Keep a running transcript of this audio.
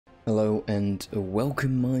Hello and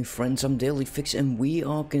welcome my friends, I'm Dailyfix and we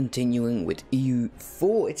are continuing with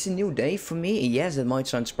EU4. It's a new day for me. Yes, that might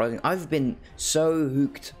sound surprising. I've been so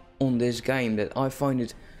hooked on this game that I find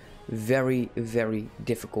it very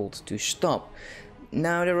difficult to stop.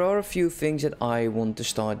 Now there are a few things that I want to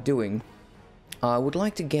start doing. I would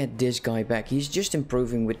like to get this guy back. He's just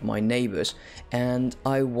improving with my neighbors and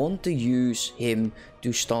I want to use him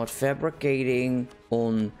to start fabricating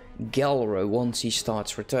on Galro once he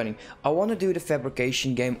starts returning. I want to do the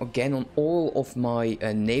fabrication game again on all of my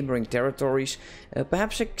neighboring territories,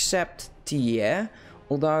 perhaps except Thiers,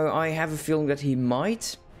 although I have a feeling that he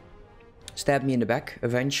might stab me in the back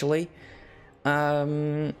eventually.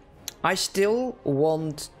 I still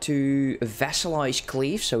want to vassalize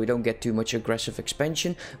Cleve so we don't get too much aggressive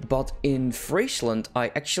expansion, but in Friesland I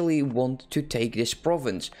actually want to take this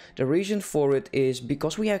province. The reason for it is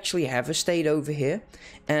because we actually have a state over here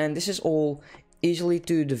and this is all easily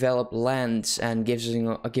to develop lands and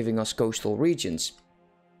giving us coastal regions.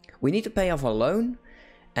 We need to pay off our loan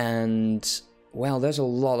and well, there's a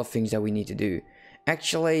lot of things that we need to do.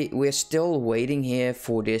 Actually, we're still waiting here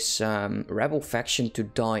for this rebel faction to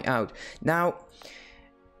die out. Now,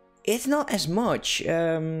 it's not as much.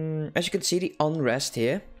 As you can see, the unrest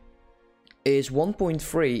here is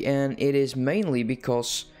 1.3 and it is mainly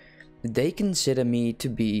because they consider me to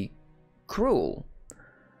be cruel,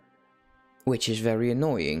 which is very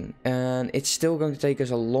annoying. And it's still going to take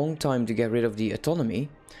us a long time to get rid of the autonomy.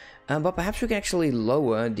 But perhaps we can actually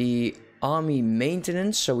lower the army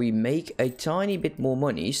maintenance so we make a tiny bit more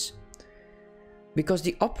monies, because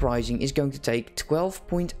the uprising is going to take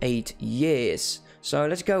 12.8 years. So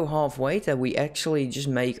let's go halfway that we actually just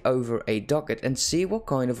make over a ducat and see what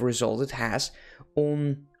kind of result it has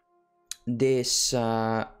on this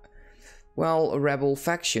well, rebel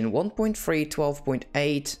faction. 1.3,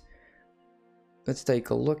 12.8. Let's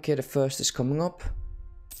take a look here. The first is coming up,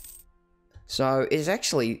 so it's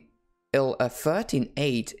actually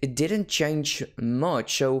 13.8. It didn't change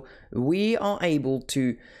much, so we are able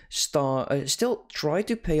to start still try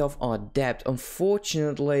to pay off our debt.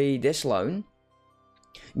 Unfortunately, this loan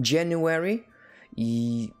January,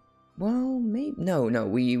 well, maybe no,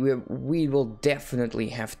 we will definitely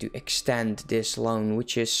have to extend this loan,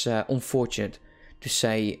 which is unfortunate to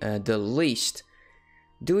say the least.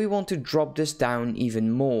 Do we want to drop this down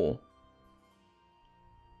even more?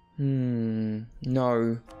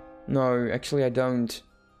 No, actually I don't.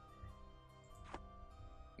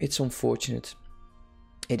 It's unfortunate.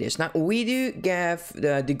 It is. Now, we do have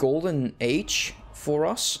the golden age for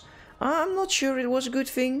us. I'm not sure it was a good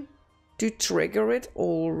thing to trigger it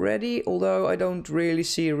already, although I don't really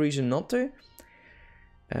see a reason not to.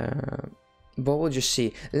 But we'll just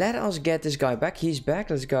see. Let us get this guy back. He's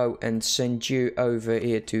back. Let's go and send you over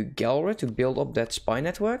here to Galra to build up that spy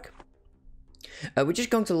network. We're just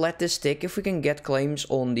going to let this stick. If we can get claims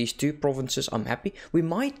on these two provinces, I'm happy. We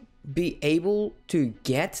might be able to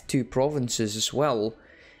get two provinces as well.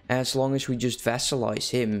 As long as we just vassalize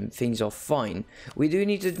him, things are fine. We do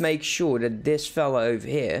need to make sure that this fella over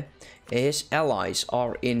here, his allies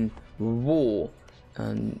are in war.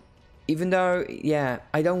 Even though, yeah,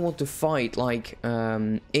 I don't want to fight like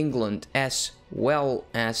England as well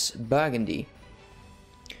as Burgundy.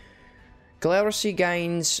 Clerisy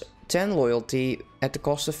gains 10 loyalty at the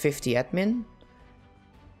cost of 50 admin.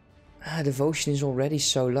 Devotion is already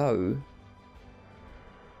so low.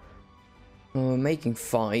 Making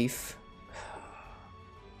 5.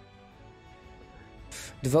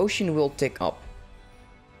 Devotion will tick up.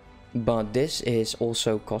 But this is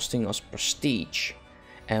also costing us prestige.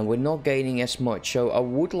 And we're not gaining as much. So I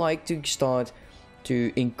would like to start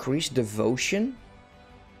to increase devotion.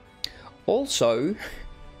 Also,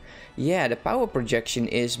 yeah, the power projection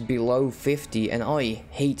is below 50 and I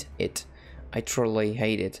hate it. I truly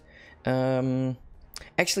hate it.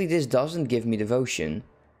 Actually, this doesn't give me devotion.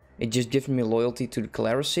 It just gives me loyalty to the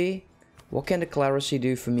Clerisy. What can the Clerisy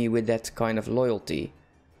do for me with that kind of loyalty?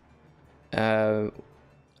 Oh,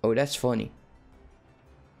 that's funny.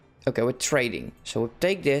 Okay, we're trading. So we'll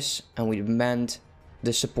take this and we demand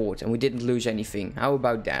the support and we didn't lose anything. How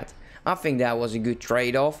about that? I think that was a good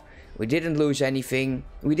trade-off. We didn't lose anything.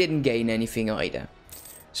 We didn't gain anything either.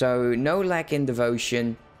 So no lack in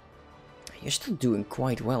devotion. You're still doing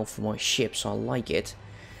quite well for my ships. I like it.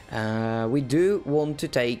 We do want to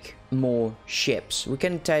take more ships. We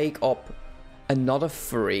can take up another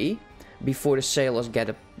 3 before the sailors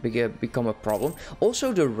become a problem.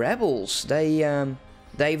 Also the rebels.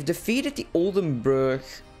 They've defeated the Oldenburg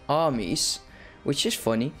armies, which is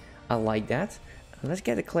funny. I like that. Let's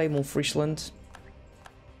get a claim on Friesland.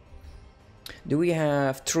 Do we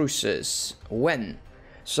have truces? When?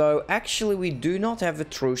 So actually we do not have a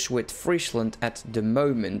truce with Friesland at the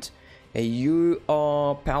moment. You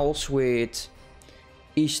are pals with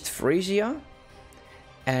East Frisia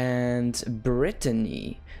and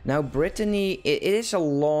Brittany. Now Brittany, it is a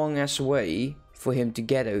long ass way for him to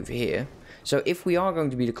get over here. So if we are going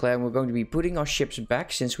to be declaring, we're going to be putting our ships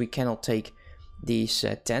back since we cannot take these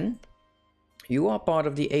 10. You are part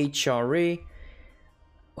of the HRE.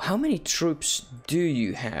 How many troops do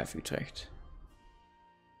you have, Utrecht?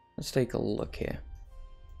 Let's take a look here.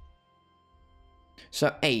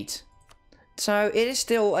 So 8. So it is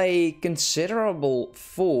still a considerable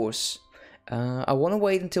force. I want to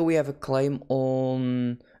wait until we have a claim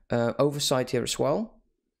on oversight here as well.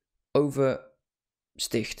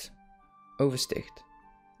 Oversticht.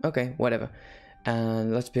 Okay, whatever.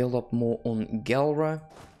 And let's build up more on Gelre.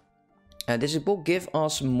 This will give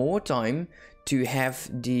us more time to have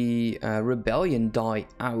the rebellion die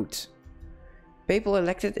out. People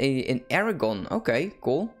elected in Aragon. Okay,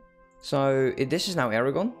 cool. So this is now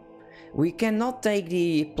Aragon. We cannot take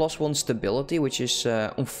the +1 stability, which is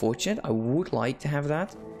unfortunate. I would like to have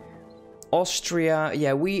that. Austria.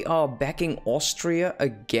 Yeah, we are backing Austria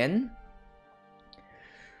again.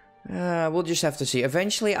 We'll just have to see.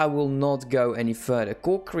 Eventually, I will not go any further.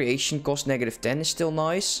 Core creation cost -10 is still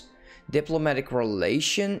nice. Diplomatic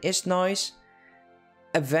relation is nice.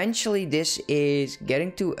 Eventually, this is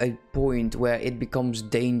getting to a point where it becomes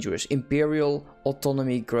dangerous. Imperial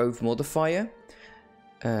autonomy growth modifier.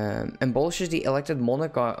 Abolishes the elected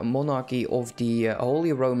monarchy of the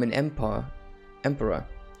Holy Roman Emperor.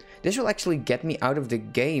 This will actually get me out of the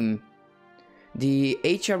game. The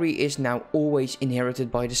HRE is now always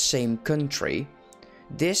inherited by the same country.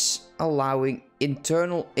 This allowing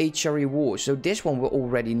internal HRE wars. So this one we're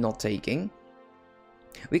already not taking.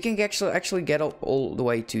 We can actually get up all the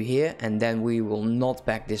way to here and then we will not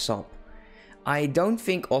back this up. I don't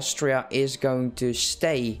think Austria is going to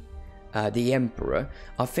stay the Emperor.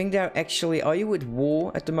 I think they're actually... Are you at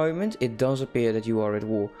war at the moment? It does appear that you are at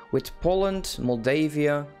war. With Poland,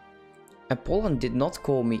 Moldavia... And Poland did not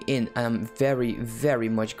call me in, and I'm very, very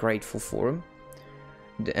much grateful for him.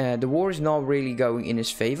 The war is not really going in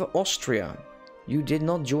his favor. Austria, you did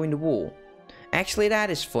not join the war. Actually, that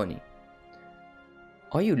is funny.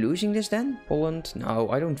 Are you losing this then? Poland? No,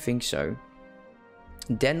 I don't think so.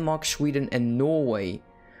 Denmark, Sweden and Norway.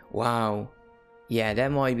 Wow. Yeah,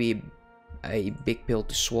 that might be a big pill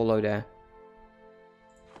to swallow there.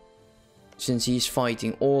 Since he's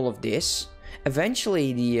fighting all of this.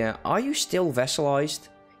 Eventually, are you still vassalized?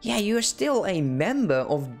 Yeah, you are still a member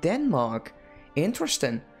of Denmark.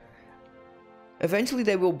 Interesting. Eventually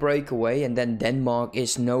they will break away and then Denmark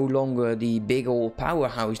is no longer the big old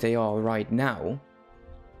powerhouse they are right now.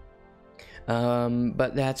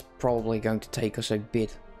 But that's probably going to take us a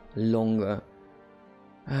bit longer.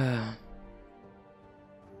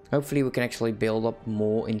 Hopefully we can actually build up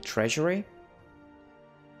more in treasury.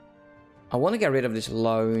 I want to get rid of this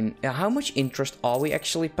loan. How much interest are we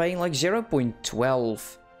actually paying? Like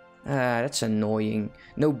 0.12. That's annoying.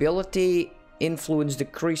 Nobility, influence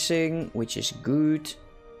decreasing, which is good.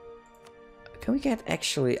 Can we get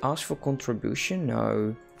actually ask for contribution?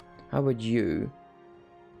 No. How about you?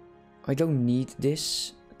 I don't need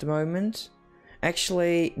this at the moment.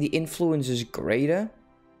 Actually, the influence is greater.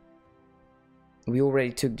 We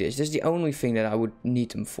already took this. This is the only thing that I would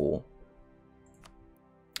need them for.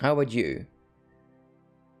 How about you?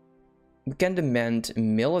 We can demand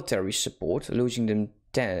military support, losing them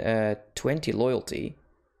 20 loyalty.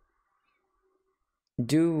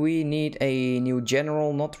 Do we need a new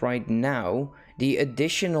general? Not right now. The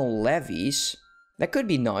additional levies, that could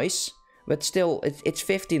be nice, but still, it's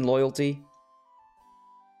 15 loyalty.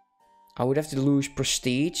 I would have to lose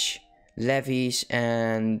prestige, levies,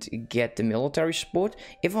 and get the military support.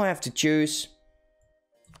 If I have to choose...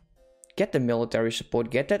 Get the military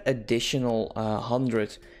support, get that additional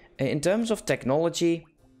 100. In terms of technology,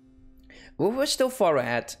 we're still far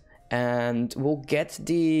ahead. And we'll get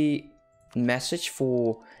the message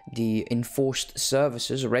for the enforced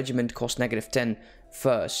services. Regiment cost -10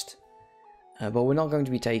 first. But we're not going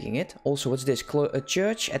to be taking it. Also, what's this? A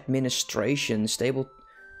church administration.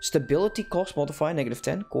 Stability cost modifier,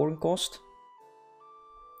 -10. Coring cost.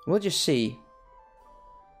 We'll just see.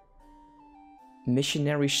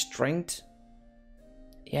 Missionary strength.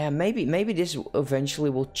 Yeah, maybe this eventually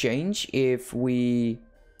will change if we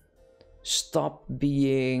stop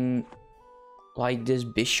being like this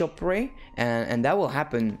bishopry, and that will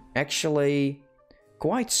happen actually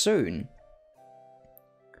quite soon.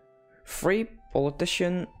 Free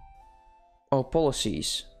politician or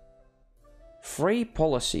policies. Free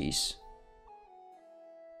policies.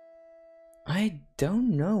 I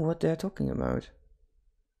don't know what they're talking about.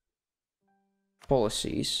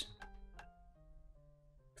 Policies.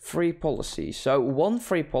 Free policy. So one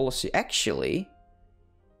free policy. Actually,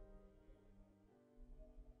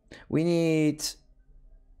 we need...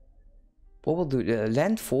 What we'll do, the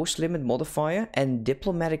land force limit modifier and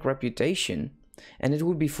diplomatic reputation. And it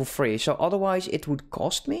would be for free. So otherwise it would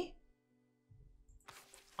cost me?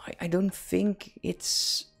 I don't think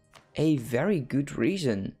it's a very good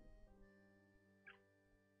reason.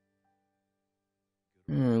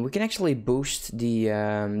 We can actually boost the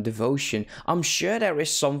devotion. I'm sure there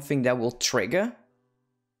is something that will trigger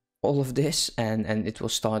all of this and it will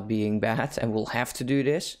start being bad and we'll have to do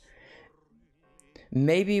this.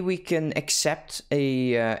 Maybe we can accept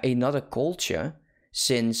another culture,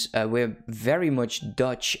 since we're very much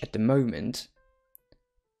Dutch at the moment.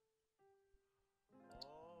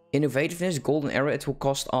 Innovativeness, golden era, it will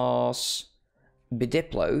cost us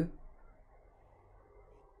Bediplo.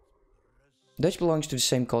 Dutch belongs to the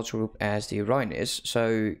same culture group as the Rhine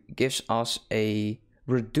so gives us a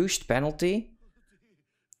reduced penalty.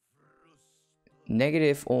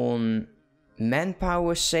 Negative on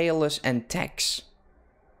manpower, sailors and tax.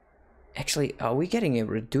 Actually, are we getting a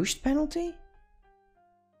reduced penalty?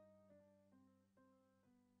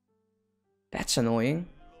 That's annoying.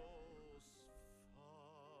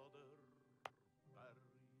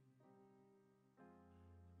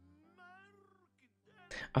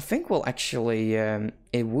 I think we'll actually,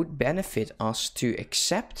 it would benefit us to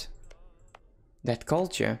accept that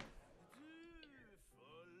culture.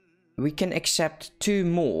 We can accept 2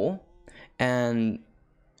 more, and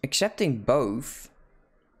accepting both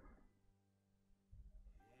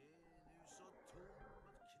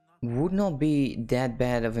would not be that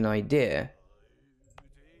bad of an idea.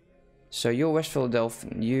 So you're West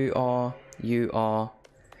Philadelphia, you are...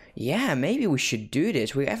 Yeah, maybe we should do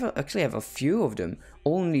this. We actually have a few of them.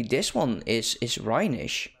 Only this one is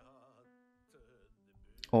Rhinish.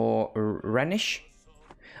 Or Rhenish.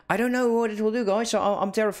 I don't know what it will do, guys, so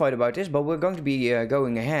I'm terrified about this, but we're going to be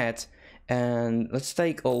going ahead. And let's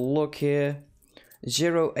take a look here.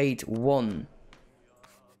 081.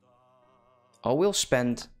 I will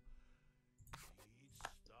spend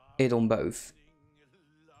it on both.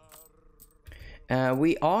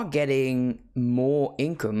 We are getting more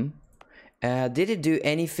income. Did it do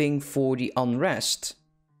anything for the unrest?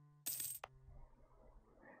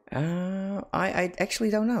 I actually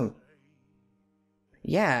don't know.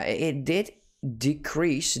 Yeah, it did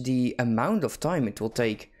decrease the amount of time it will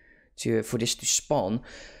take for this to spawn.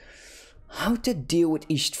 How to deal with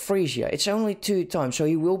East Frisia? It's only 2 times, so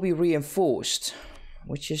he will be reinforced,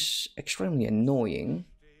 which is extremely annoying.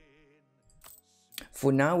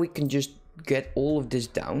 For now, we can just get all of this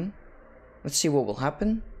down. Let's see what will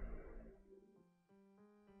happen.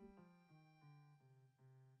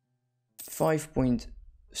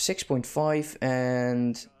 6.5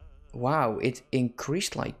 and wow, it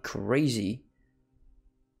increased like crazy.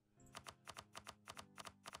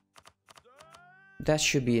 That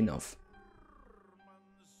should be enough,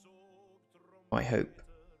 I hope.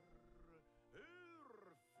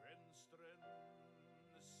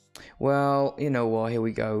 Well, you know what, here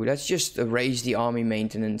we go. Let's just raise the army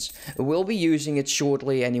maintenance. We'll be using it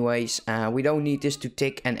shortly anyways. We don't need this to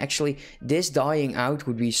tick. And actually, this dying out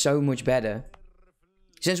would be so much better.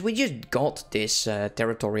 Since we just got this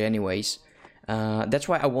territory anyways. That's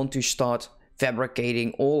why I want to start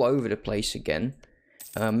fabricating all over the place again.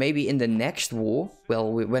 Maybe in the next war,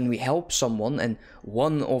 well, when we help someone and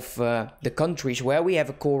one of the countries where we have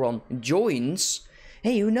a core on joins,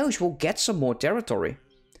 hey, who knows, we'll get some more territory.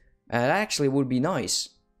 That actually would be nice.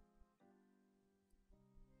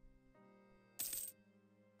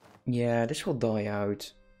 Yeah, this will die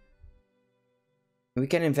out. We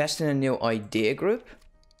can invest in a new idea group.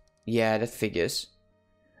 Yeah, that figures.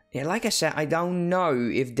 Yeah, like I said, I don't know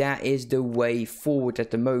if that is the way forward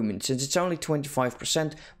at the moment. Since it's only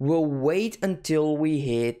 25%, we'll wait until we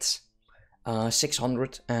hit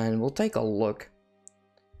 600 and we'll take a look.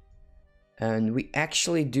 And we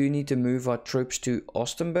actually do need to move our troops to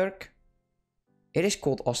Ostenburg. It is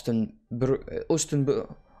called Osnabrück.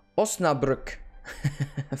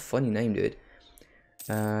 Funny name, dude.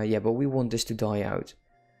 Yeah, but we want this to die out.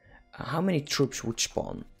 How many troops would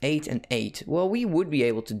spawn? 8 and 8. Well, we would be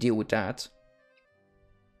able to deal with that.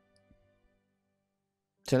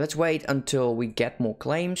 So let's wait until we get more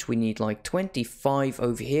claims. We need like 25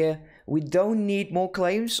 over here. We don't need more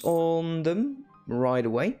claims on them right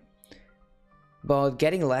away. But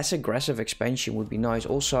getting less aggressive expansion would be nice.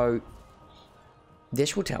 Also,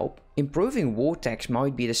 this would help. Improving war tax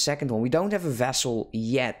might be the second one. We don't have a vassal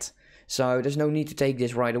yet, so there's no need to take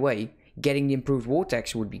this right away. getting the improved war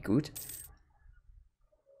tax would be good.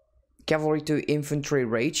 Cavalry to infantry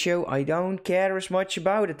ratio, I don't care as much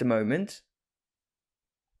about at the moment.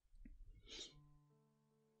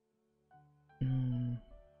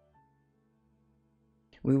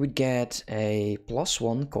 We would get a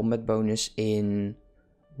 +1 combat bonus in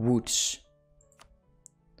woods.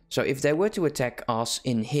 So if they were to attack us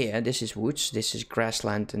in here, this is woods, this is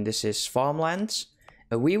grassland, and this is farmlands,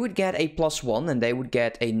 we would get a +1 and they would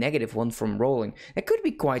get a -1 from rolling. That could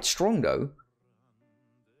be quite strong though.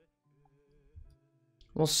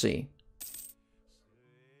 We'll see.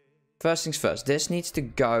 First things first, this needs to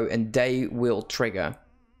go and they will trigger.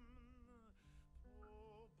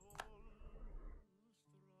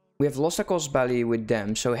 We have lost our cost value with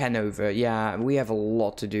them, so Hanover, yeah, we have a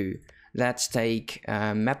lot to do. Let's take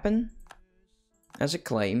Meppen as a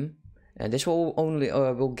claim. This will only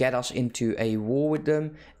will get us into a war with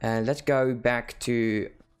them. Let's go back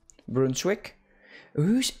to Brunswick,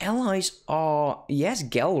 whose allies are, yes,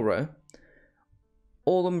 Gelre.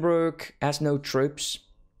 Oldenburg has no troops.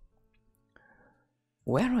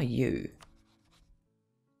 Where are you?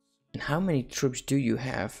 And how many troops do you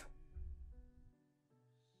have?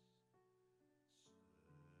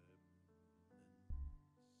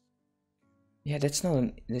 Yeah, that's not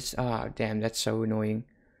an... This, damn, that's so annoying.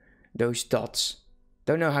 Those dots.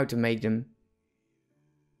 Don't know how to make them.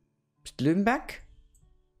 Lübeck?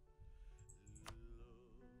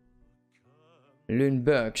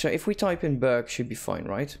 Lüneburg. So if we type in Berg, should be fine,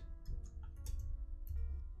 right?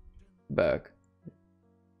 Berg.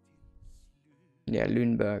 Yeah,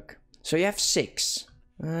 Lüneburg. So you have 6.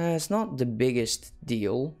 It's not the biggest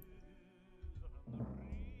deal.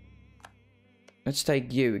 Let's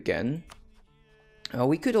take you again.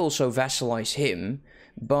 We could also vassalize him,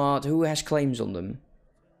 but who has claims on them?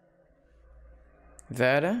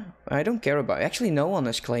 Werder? I don't care about it. Actually, no one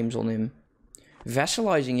has claims on him.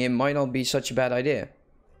 Vassalizing him might not be such a bad idea.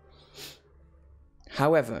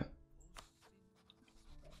 However,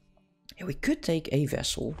 yeah, we could take a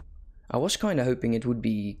vessel. I was kind of hoping it would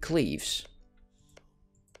be Cleves.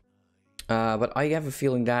 But I have a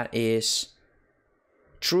feeling that is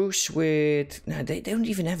truce with... No, they don't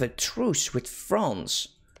even have a truce with France.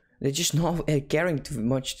 They're just not caring too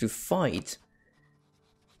much to fight.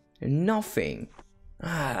 Nothing.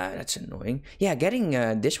 That's annoying. Yeah, getting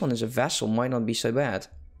this one as a vassal might not be so bad.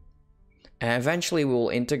 Eventually we'll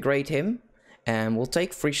integrate him. And we'll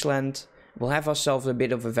take Friesland. We'll have ourselves a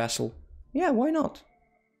bit of a vassal. Yeah, why not?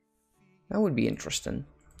 That would be interesting.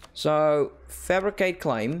 So, fabricate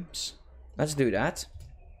claims. Let's do that.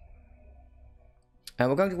 And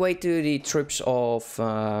we're going to wait to the troops of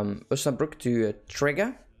Osnabrück to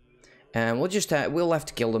trigger. And we'll just we'll have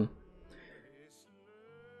to kill them.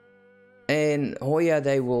 In Hoya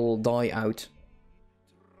they will die out.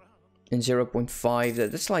 In 0.5.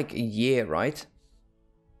 That's like a year, right?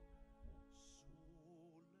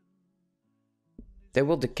 They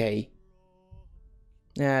will decay.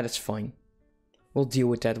 Yeah, that's fine. We'll deal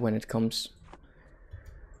with that when it comes.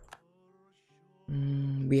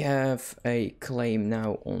 We have a claim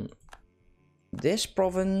now on this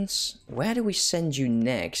province. Where do we send you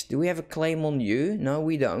next? Do we have a claim on you? No,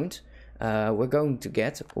 we don't. We're going to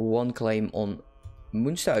get one claim on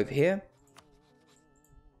Münster over here.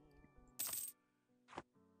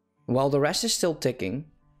 While the rest is still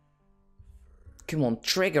ticking. Come on,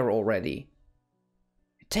 trigger already.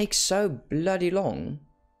 It takes so bloody long.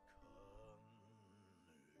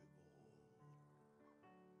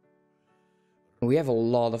 We have a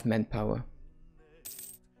lot of manpower.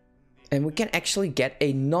 And we can actually get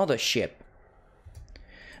another ship.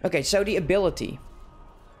 Okay, so the ability.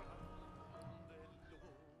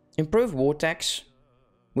 Improved war tax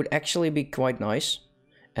would actually be quite nice.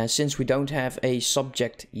 Since we don't have a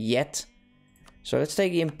subject yet. So let's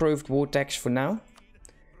take the improved war tax for now.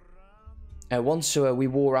 Once we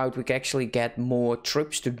war out, we can actually get more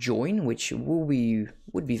troops to join, which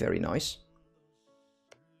would be very nice.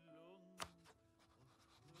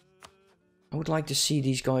 I would like to see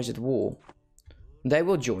these guys at war. They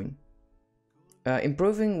will join.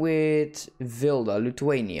 Improving with Vilda,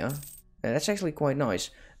 Lithuania. That's actually quite nice.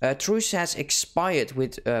 Truce has expired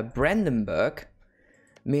with Brandenburg.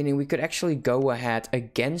 Meaning we could actually go ahead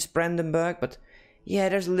against Brandenburg. But yeah,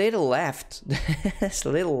 there's little left. There's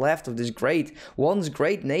little left of this once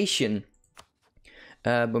great nation.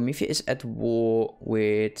 Bohemia is at war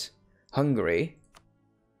with Hungary.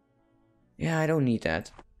 Yeah, I don't need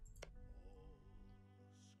that.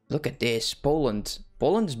 Look at this, Poland.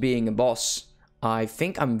 Poland's being a boss. I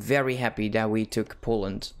think I'm very happy that we took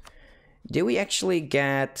Poland. Did we actually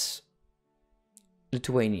get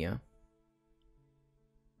Lithuania?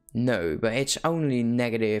 No, but it's only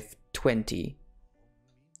 -20.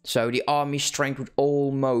 So the army strength would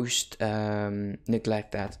almost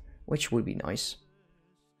neglect that, which would be nice.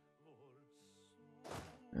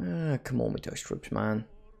 Come on with those troops, man.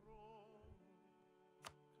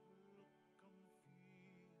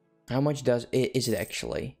 How much is it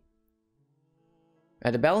actually?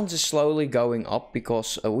 The balance is slowly going up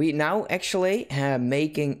because we now actually are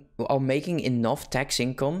making enough tax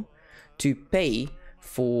income to pay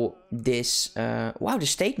for this. Wow, the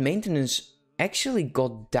state maintenance actually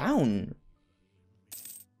got down.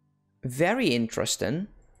 Very interesting.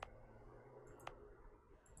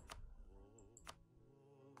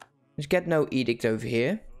 Let's get no edict over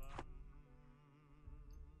here.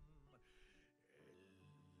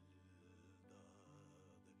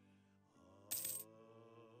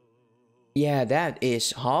 Yeah, that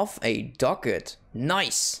is half a ducat.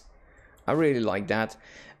 Nice. I really like that.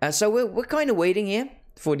 So we're kind of waiting here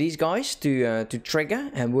for these guys to trigger,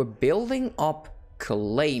 and we're building up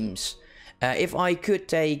claims. If I could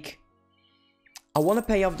take... I want to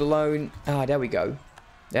pay off the loan. Ah, there we go.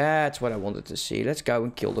 That's what I wanted to see. Let's go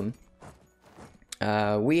and kill them.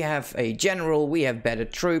 We have a general, we have better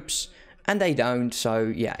troops, and they don't, so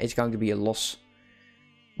yeah, it's going to be a loss.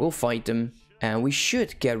 We'll fight them, and we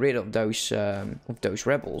should get rid of those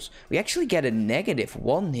rebels. We actually get a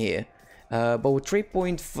 -1 here, but with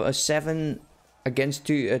 3.7 against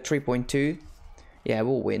 3.2, yeah,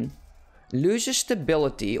 we'll win. Loses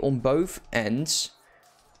stability on both ends.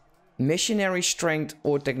 Missionary strength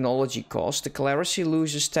or technology cost. The clerisy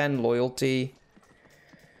loses 10 loyalty.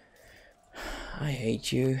 I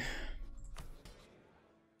hate you.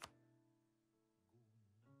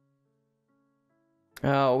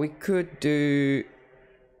 Oh, we could do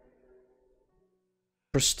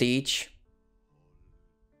prestige.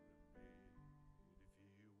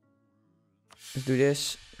 Let's do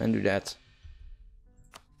this and do that.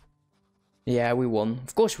 Yeah, we won.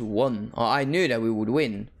 Of course we won. I knew that we would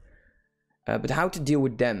win. But how to deal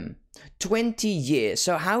with them? 20 years.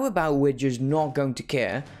 So how about we're just not going to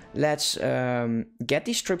care? Let's get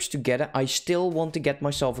these troops together. I still want to get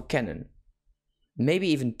myself a cannon. Maybe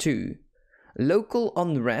even 2. Local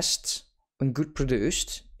unrest and good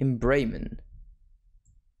produced in Bremen.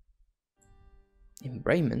 In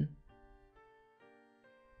Bremen?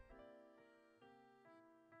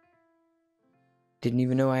 Didn't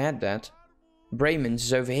even know I had that. Bremen's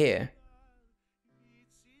is over here.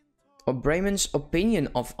 Or Bremen's opinion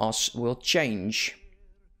of us will change.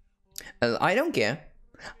 I don't care.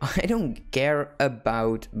 I don't care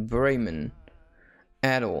about Bremen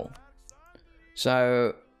at all.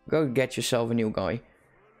 So go get yourself a new guy.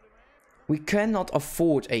 We cannot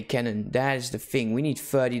afford a cannon. That is the thing. We need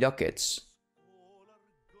 30 ducats.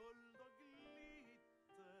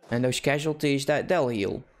 And those casualties, they'll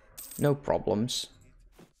heal. No problems.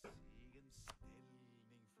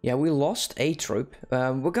 Yeah, we lost a troop.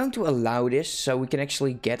 We're going to allow this so we can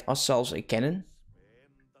actually get ourselves a cannon.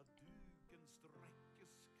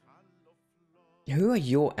 Who are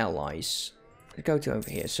your allies? Let's go to over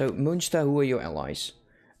here. So, Munster, who are your allies?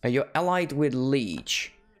 You're allied with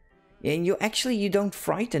Liege. And you don't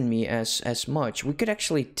frighten me as much. We could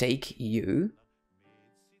actually take you.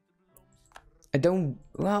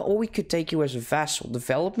 Well, or we could take you as a vassal.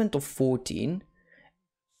 Development of 14.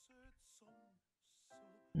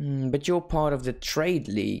 But you're part of the trade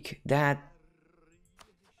league. That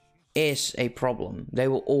is a problem. They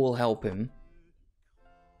will all help him.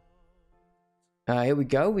 Here we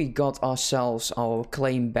go. We got ourselves our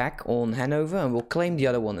claim back on Hanover, and we'll claim the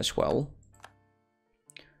other one as well.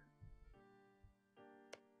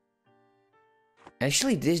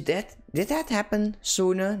 Actually, did that happen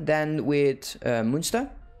sooner than with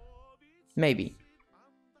Munster? Maybe.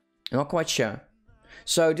 Not quite sure.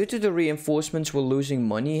 So, due to the reinforcements, we're losing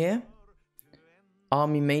money here.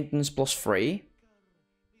 Army maintenance +3.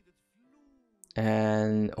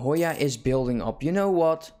 And Hoya is building up. You know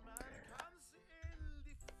what?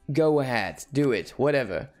 Go ahead. Do it.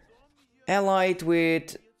 Whatever. Allied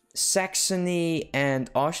with Saxony and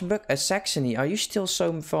Archenburg. Saxony, are you still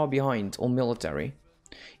so far behind on military?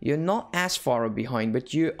 You're not as far behind,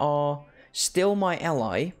 but you are still my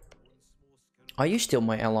ally. Are you still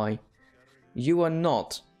my ally? You are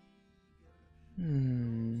not.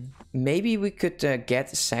 Maybe we could get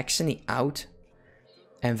Saxony out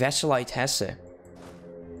and vassalize Hesse.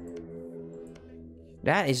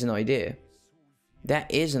 That is an idea.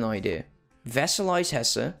 That is an idea. Vassalize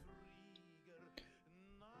Hesse.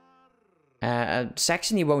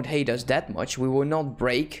 Saxony won't hate us that much. We will not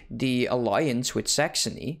break the alliance with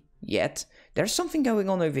Saxony yet. There's something going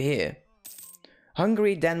on over here.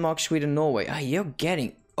 Hungary, Denmark, Sweden, Norway. Ah, you're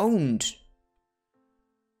getting owned.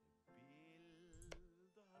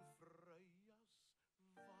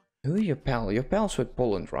 Who are your pal? Your pal's with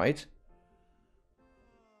Poland, right?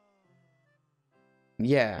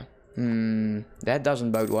 Yeah. That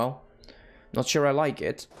doesn't bode well. Not sure I like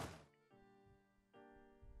it.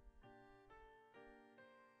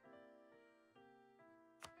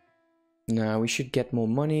 No, we should get more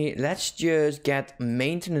money. Let's just get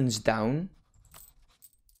maintenance down.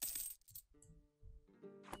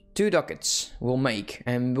 2 ducats we'll make.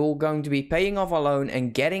 And we're going to be paying off our loan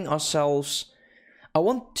and getting ourselves... I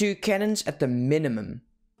want 2 cannons at the minimum.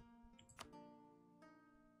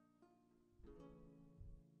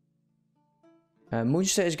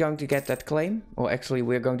 Munster is going to get that claim. Or actually,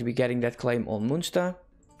 we're going to be getting that claim on Munster.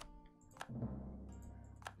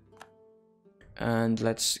 And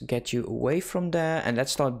let's get you away from there. And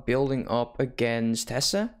let's start building up against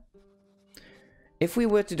Hesse. If we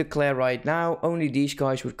were to declare right now, only these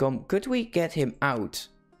guys would come. Could we get him out?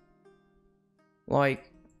 Like...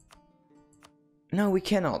 No, we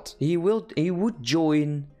cannot. He would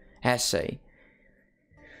join Hesse.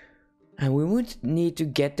 And we would need to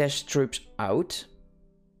get those troops out.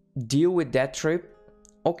 Deal with that troop.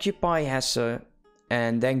 Occupy Hesse.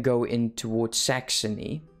 And then go in towards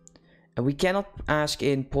Saxony. And we cannot ask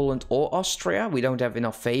in Poland or Austria. We don't have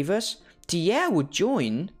enough favors. Thiers would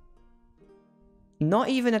join. Not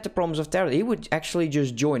even at the promise of terror. He would actually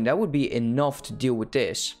just join. That would be enough to deal with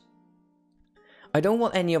this. I don't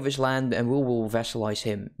want any of his land and we will vassalize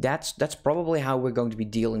him. That's probably how we're going to be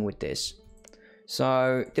dealing with this.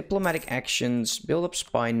 So, diplomatic actions, build up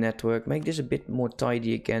spy network, make this a bit more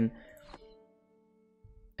tidy again.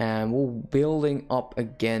 And we're building up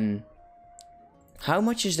again. How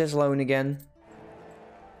much is this loan again?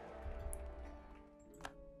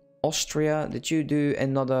 Austria, did you do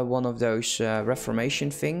another one of those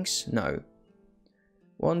reformation things? No.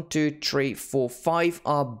 1, 2, 3, 4, 5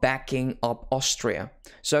 are backing up Austria.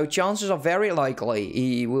 So chances are very likely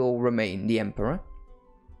he will remain the emperor.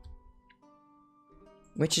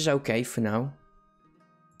 Which is okay for now.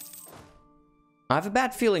 I have a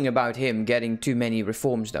bad feeling about him getting too many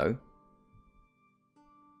reforms though.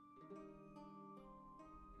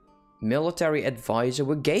 Military advisor,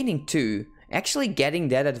 we're gaining 2. Actually getting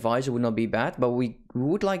that advisor would not be bad, but we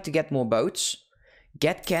would like to get more boats.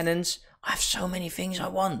 Get cannons. I have so many things I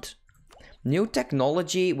want. New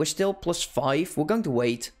technology, we're still +5. We're going to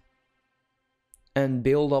wait. And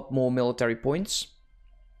build up more military points.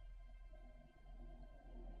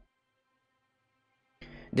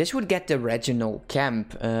 This would get the regional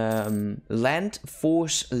camp. Land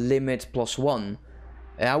force limit +1.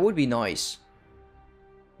 That would be nice.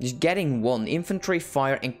 Just getting 1. Infantry,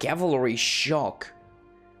 fire and cavalry shock.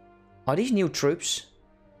 Are these new troops?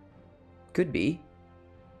 Could be.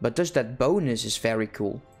 But just that bonus is very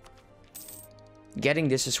cool. Getting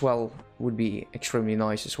this as well would be extremely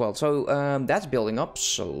nice as well. So that's building up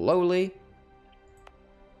slowly.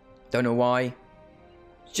 Don't know why.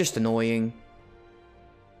 It's just annoying.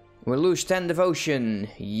 We'll lose 10 devotion.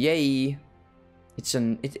 Yay.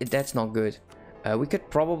 That's not good. We could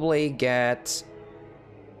probably get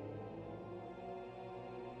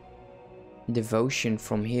devotion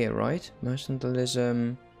from here, right?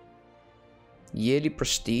 Mercantilism. Yearly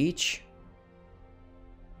prestige.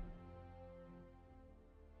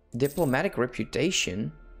 Diplomatic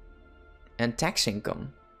reputation. And tax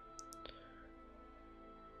income.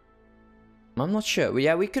 I'm not sure.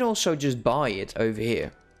 Yeah, we could also just buy it over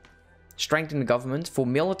here. Strengthen the government. For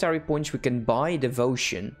military points we can buy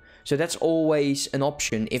devotion. So that's always an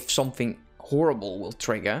option if something horrible will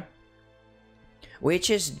trigger. Which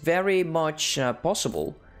is very much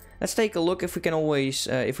possible. Let's take a look if we can always,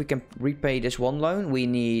 if we can repay this one loan. We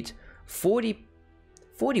need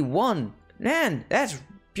 41. Man, that's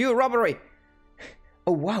pure robbery.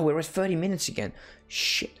 Oh wow, we're at 30 minutes again.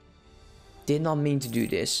 Shit. Did not mean to do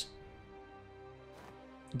this.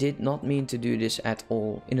 Did not mean to do this at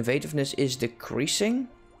all. Innovativeness is decreasing.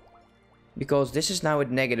 Because this is now at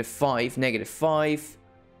 -5. -5.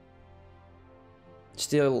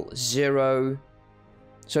 Still 0.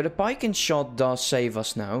 So the pike and shot does save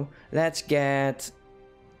us now. Let's get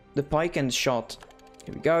the pike and shot.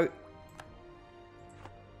 Here we go.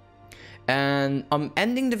 And I'm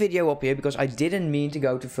ending the video up here because I didn't mean to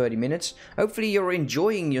go to 30 minutes. Hopefully you're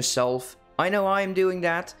enjoying yourself. I know I'm doing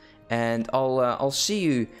that. And I'll see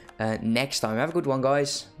you next time. Have a good one,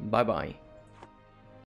 guys. Bye bye.